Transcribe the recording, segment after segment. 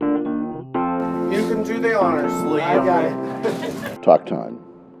and do the honors, Lee. I got it. Talk Time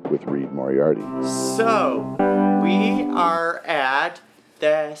with Reed Moriarty. So, we are at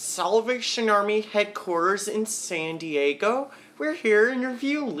the Salvation Army headquarters in San Diego. We're here to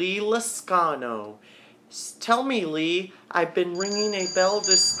interview Lee Lascano. Tell me, Lee, I've been ringing a bell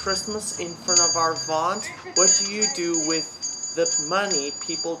this Christmas in front of our font. What do you do with the money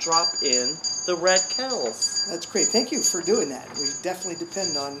people drop in the red kettles? That's great. Thank you for doing that. We definitely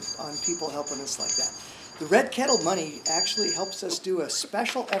depend on people helping us like that. The Red Kettle money actually helps us do a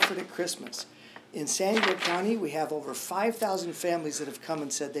special effort at Christmas. In San Diego County, we have over 5,000 families that have come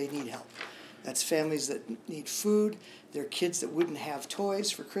and said they need help. That's families that need food, they're kids that wouldn't have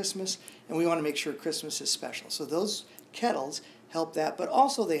toys for Christmas, and we want to make sure Christmas is special. So those kettles help that, but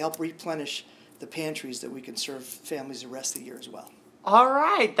also they help replenish the pantries that we can serve families the rest of the year as well. All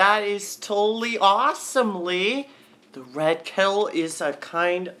right, that is totally awesome, Lee. The Red Kettle is a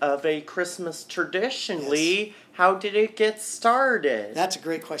kind of a Christmas tradition, Yes. Lee. How did it get started? That's a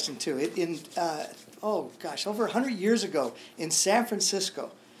great question, too. Over 100 years ago in San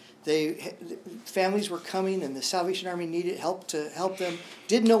Francisco, families were coming and the Salvation Army needed help to help them,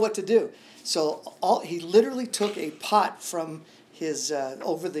 didn't know what to do. So he literally took a pot from his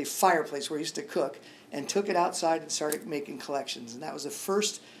over the fireplace where he used to cook and took it outside and started making collections. And that was the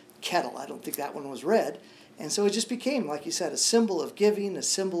first kettle. I don't think that one was red. And so it just became, like you said, a symbol of giving, a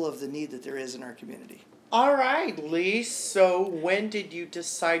symbol of the need that there is in our community. All right, Lee. So when did you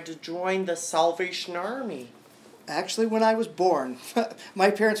decide to join the Salvation Army? Actually, when I was born, my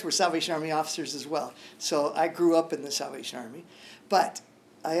parents were Salvation Army officers as well. So I grew up in the Salvation Army. But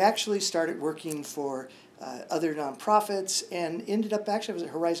I actually started working for other nonprofits and ended up I was at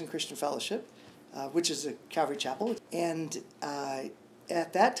Horizon Christian Fellowship, which is a Calvary chapel. And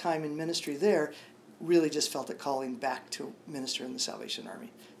at that time in ministry there, really just felt a calling back to minister in the Salvation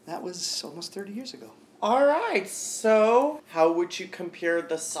Army. That was almost 30 years ago. All right, so how would you compare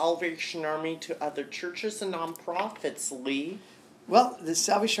the Salvation Army to other churches and nonprofits, Lee? Well, the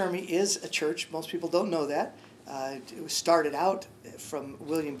Salvation Army is a church. Most people don't know that. It was started out from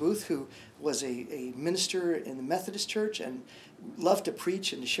William Booth, who was a minister in the Methodist Church and loved to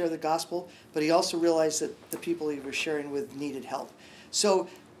preach and to share the gospel, but he also realized that the people he was sharing with needed help. So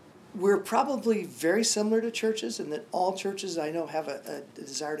we're probably very similar to churches in that all churches I know have a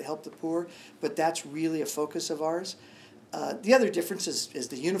desire to help the poor, but that's really a focus of ours. The other difference is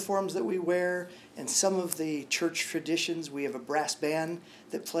the uniforms that we wear and some of the church traditions. We have a brass band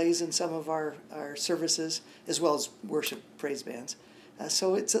that plays in some of our services, as well as worship praise bands.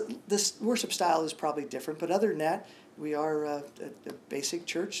 So this worship style is probably different, but other than that, we are a basic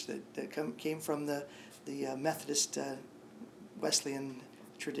church that came from the Methodist Wesleyan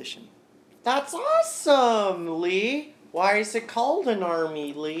tradition. That's awesome, Lee. Why is it called an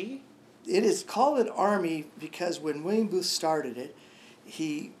army, Lee? It is called an army because when William Booth started it,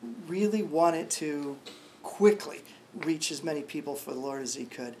 he really wanted to quickly reach as many people for the Lord as he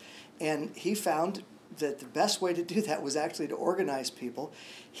could. And he found that the best way to do that was actually to organize people.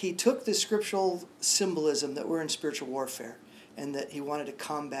 He took the scriptural symbolism that we're in spiritual warfare and that he wanted to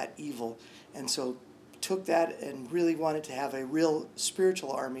combat evil. And so took that and really wanted to have a real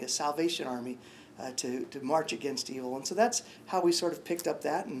spiritual army, a salvation army, to march against evil. And so that's how we sort of picked up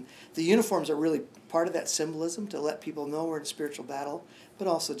that. And the uniforms are really part of that symbolism to let people know we're in spiritual battle, but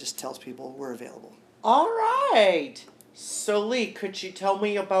also just tells people we're available. All right. So, Lee, could you tell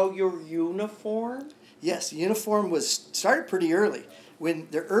me about your uniform? Yes, the uniform started pretty early. When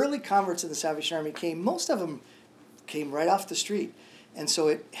the early converts in the Salvation Army came, most of them came right off the street. And so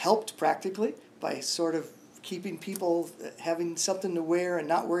it helped practically by sort of keeping people having something to wear and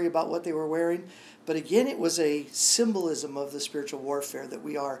not worry about what they were wearing. But again, it was a symbolism of the spiritual warfare that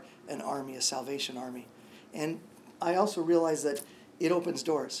we are an army, a Salvation Army. And I also realize that it opens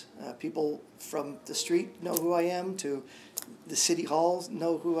doors. People from the street know who I am, to the city halls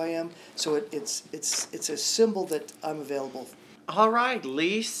know who I am. So it's a symbol that I'm available. All right,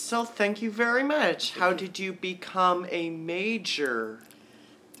 Lee. So thank you very much. How did you become a major?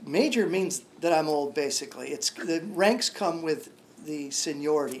 Major means that I'm old, basically. The ranks come with the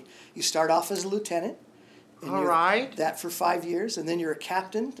seniority. You start off as a lieutenant. And all right. That for 5 years, and then you're a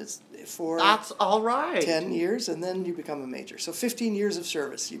captain for that's all right. 10 years, and then you become a major. So 15 years of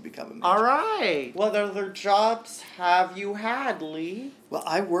service, you become a major. All right. What other jobs have you had, Lee? Well,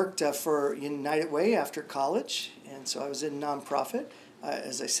 I worked for United Way after college, and so I was in nonprofit.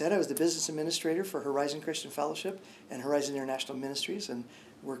 As I said, I was the business administrator for Horizon Christian Fellowship and Horizon International Ministries, and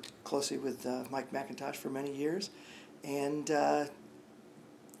worked closely with Mike McIntosh for many years. And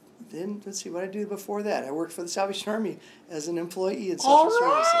then let's see what I did before that. I worked for the Salvation Army as an employee in All social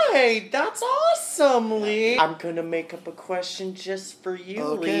services. right, that's awesome, Lee. I'm gonna make up a question just for you,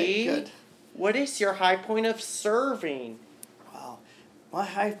 Okay, Lee. good. What is your high point of serving? Wow. My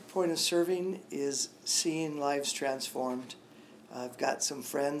high point of serving is seeing lives transformed. I've got some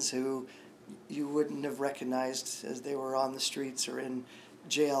friends who you wouldn't have recognized as they were on the streets or in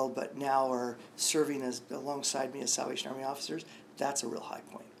jail, but now are serving alongside me as Salvation Army officers. That's a real high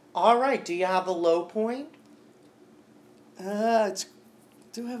point. All right, do you have a low point? Do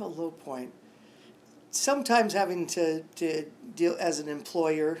have a low point. Sometimes having to deal as an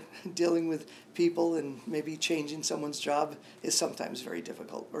employer, dealing with people and maybe changing someone's job is sometimes very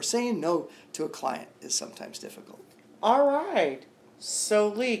difficult. Or saying no to a client is sometimes difficult. All right. So,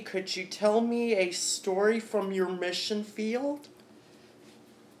 Lee, could you tell me a story from your mission field?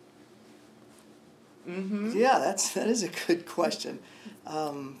 Mm-hmm. Yeah, that is a good question,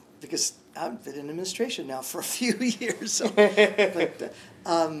 because I've been in administration now for a few years. So, but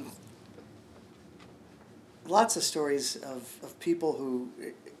lots of stories of people who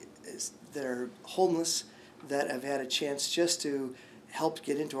that are homeless that have had a chance just to help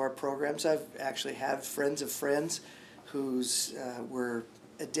get into our programs. I've actually had friends of friends who's were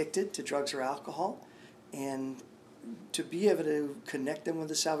addicted to drugs or alcohol, and to be able to connect them with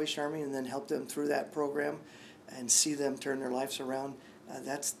the Salvation Army and then help them through that program and see them turn their lives around,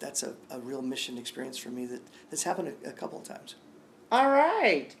 that's a real mission experience for me that's happened a couple of times. All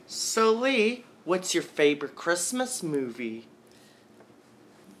right. So, Lee, what's your favorite Christmas movie?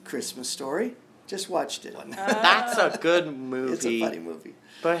 Christmas Story. Just watched it. That's a good movie. It's a funny movie.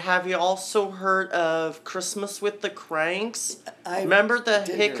 But have you also heard of Christmas with the Cranks? I Remember the did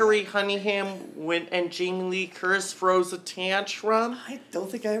hear Hickory Cunningham and Jamie Lee Curtis throws a tantrum? I don't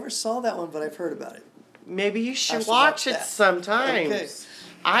think I ever saw that one, but I've heard about it. Maybe you should should watch watch it that. sometimes. Okay.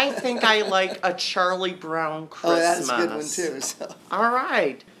 I think I like A Charlie Brown Christmas. Oh, that's a good one too. So. All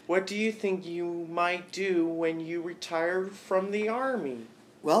right. What do you think you might do when you retire from the Army?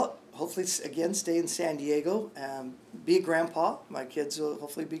 Well, hopefully, again, stay in San Diego, be a grandpa. My kids will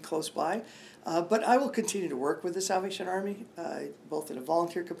hopefully be close by. But I will continue to work with the Salvation Army, both in a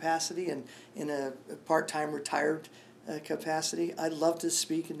volunteer capacity and in a part-time retired capacity. I love to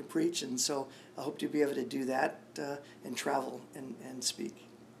speak and to preach, and so I hope to be able to do that and travel and speak.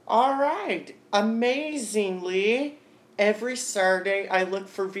 All right. Amazingly. Every Saturday, I look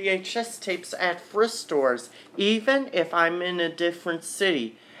for VHS tapes at thrift stores, even if I'm in a different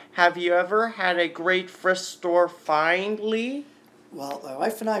city. Have you ever had a great thrift store find, Lee? Well, my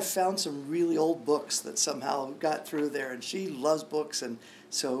wife and I found some really old books that somehow got through there, and she loves books, and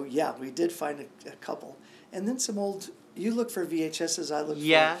so, yeah, we did find a couple. And then some old, you look for VHSs, I look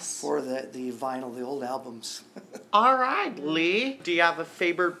for the vinyl, the old albums. All right, Lee. Do you have a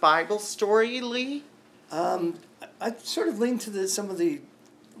favorite Bible story, Lee? I sort of lean to some of the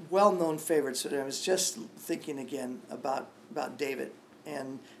well-known favorites. I was just thinking again about David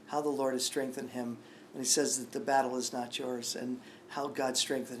and how the Lord has strengthened him when he says that the battle is not yours, and how God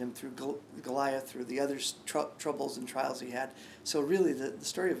strengthened him through Goliath, through the other troubles and trials he had. So really the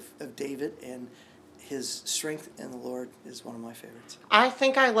story of David and his strength in the Lord is one of my favorites. I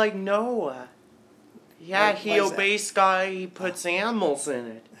think I like Noah. Yeah, he why is obeys God, he puts animals in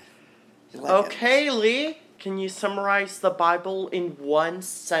it. You like Okay, animals? Lee. Can you summarize the Bible in one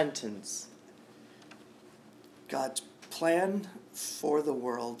sentence? God's plan for the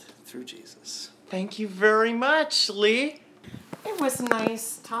world through Jesus. Thank you very much, Lee. It was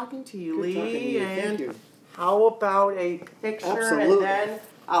nice talking to you, Good Lee. talking to you. And Thank you. how about a picture Absolutely. and then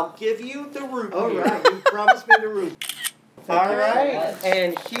I'll give you the root All beer. right, you promised me the room. All right,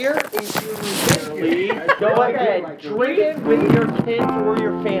 and here is your root beer, Lee. Go ahead, drink it with your kids or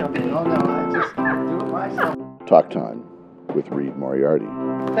your family. Oh no, I just do it myself. Talk Time with Reed Moriarty.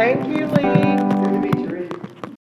 Thank you, Lee.